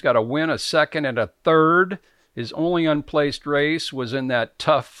career. He's got a win, a 2nd, and a 3rd. His only unplaced race was in that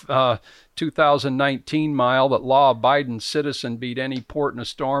tough 2019 mile that law-abiding citizen beat any port in a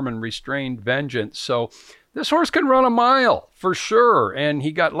storm and restrained vengeance. So this horse can run a mile for sure, and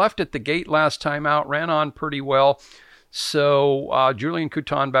he got left at the gate last time out, ran on pretty well. So Julian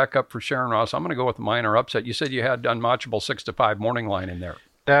Couton back up for Sharon Ross. I'm going to go with the minor upset. You said you had Unmatchable 6-5 morning line in there.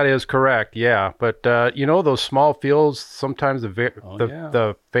 That is correct, yeah. But, those small fields, sometimes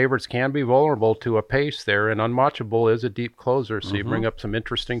the favorites can be vulnerable to a pace there, and Unmatchable is a deep closer, so you bring up some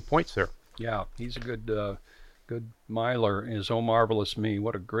interesting points there. Yeah, he's a good miler, is Oh Marvelous Me.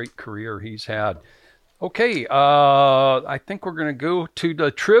 What a great career he's had. Okay, I think we're going to go to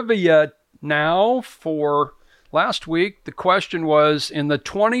the trivia now for last week the question was, in the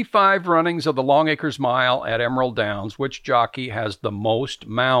 25 runnings of the Long Acres Mile at Emerald Downs, which jockey has the most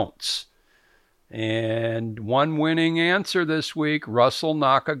mounts? And one winning answer this week, Russell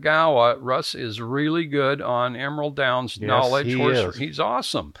Nakagawa. Russ is really good on Emerald Downs knowledge. He is. He's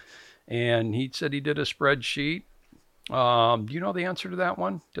awesome. And he said he did a spreadsheet. Do you know the answer to that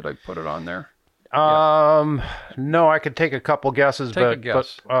one? Did I put it on there? No, I could take a couple guesses. Take a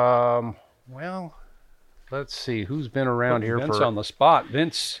guess. Well, let's see. Who's been around here Vince for... on the spot.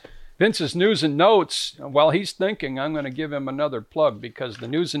 Vince's news and notes, while he's thinking, I'm going to give him another plug because the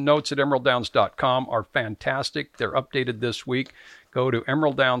news and notes at emeralddowns.com are fantastic. They're updated this week. Go to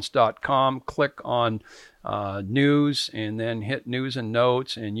emeralddowns.com, click on news, and then hit news and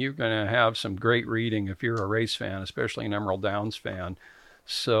notes, and you're going to have some great reading if you're a race fan, especially an Emerald Downs fan.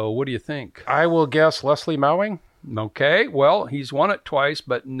 So what do you think? I will guess Leslie Mowing. Okay, well, he's won it twice,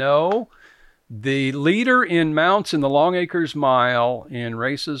 but no. The leader in mounts in the Long Acres Mile in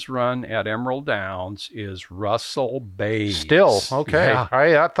races run at Emerald Downs is Russell Bays. Still, okay. Yeah.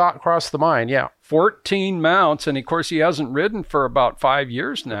 That thought crossed the mind, yeah. 14 mounts, and of course he hasn't ridden for about 5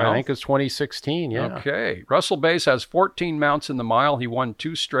 years now. I think it's 2016, yeah. Okay. Russell Bays has 14 mounts in the mile. He won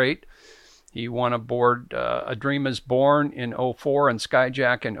 2 straight. He won aboard A Dream Is Born in 04 and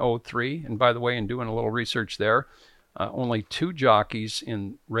Skyjack in 03. And by the way, in doing a little research there, only 2 jockeys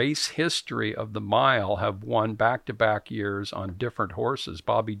in race history of the mile have won back-to-back years on different horses.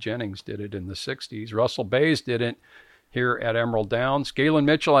 Bobby Jennings did it in the 60s. Russell Bays did it here at Emerald Downs. Galen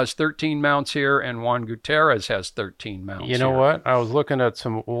Mitchell has 13 mounts here, and Juan Gutierrez has 13 mounts You know here. what? I was looking at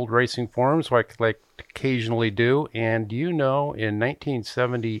some old racing forums like occasionally do, and in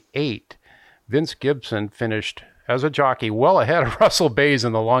 1978, Vince Gibson finished as a jockey well ahead of Russell Bays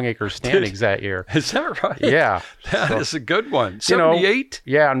in the Long Acres standings that year. Is that right? Yeah. That is a good one. 78?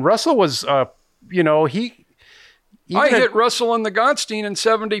 Yeah, and Russell was, I hit Russell in the Gottstein in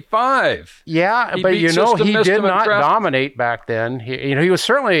 75. Yeah, He but beat he System did Mystem not and Craft. dominate back then. He was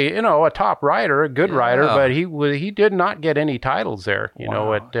certainly, a top rider, a good rider, but he did not get any titles there,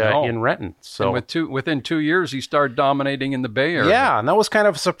 No. in Renton. So And within 2 years, he started dominating in the Bay Area. yeah, and that was kind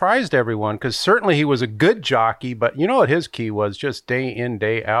of a surprise to everyone because certainly he was a good jockey, but you know what his key was? Just day in,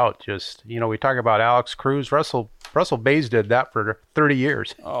 day out. Just, we talk about Alex Cruz. Russell Bays did that for 30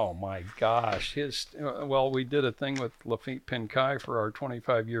 years. Oh, my gosh. We did a thing with Lafitte Pincay for our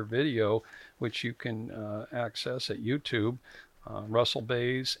 25-year video, which you can access at YouTube. Russell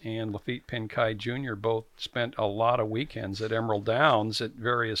Bays and Lafitte Pincay Jr. both spent a lot of weekends at Emerald Downs at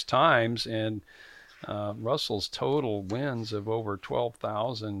various times, and Russell's total wins of over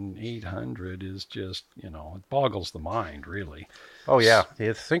 12,800 is just, it boggles the mind, really. Oh, yeah.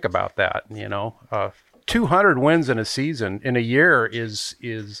 Think about that, 200 wins in a season, in a year, is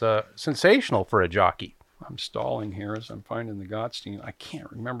sensational for a jockey. I'm stalling here as I'm finding the Gottstein. I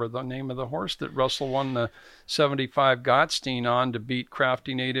can't remember the name of the horse that Russell won the 75 Gottstein on to beat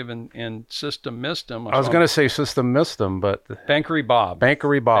Crafty Native and System Mystem. I was going to say System Mystem, but... Bankery Bob.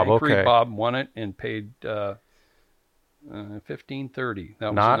 Bankery Bob, okay. Bankery Bob won it and paid $15.30. That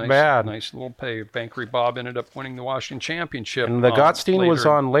was not bad. Nice little pay. Bankery Bob ended up winning the Washington Championship. And the Gottstein later. was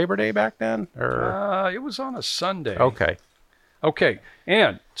on Labor Day back then? Or? It was on a Sunday. Okay,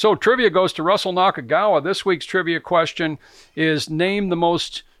 and so trivia goes to Russell Nakagawa. This week's trivia question is, name the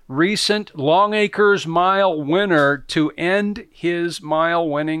most recent Long Acres Mile winner to end his mile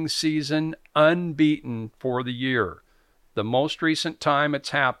winning season unbeaten for the year. The most recent time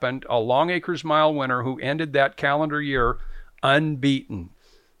it's happened, a Long Acres Mile winner who ended that calendar year unbeaten.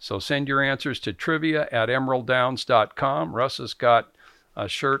 So send your answers to trivia@emeralddowns.com. Russ has got a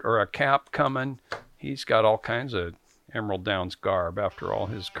shirt or a cap coming. He's got all kinds of Emerald Downs garb after all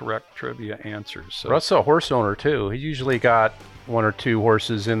his correct trivia answers. So Russ is a horse owner too. He's usually got 1 or 2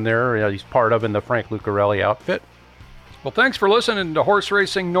 horses in there. He's part of in the Frank Lucarelli outfit. Well, thanks for listening to Horse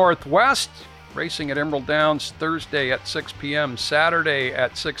Racing Northwest. Racing at Emerald Downs Thursday at 6 p.m., Saturday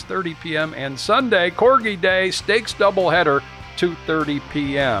at 6:30 p.m., and Sunday, Corgi Day, Stakes doubleheader, 2:30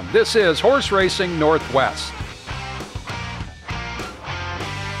 p.m. This is Horse Racing Northwest.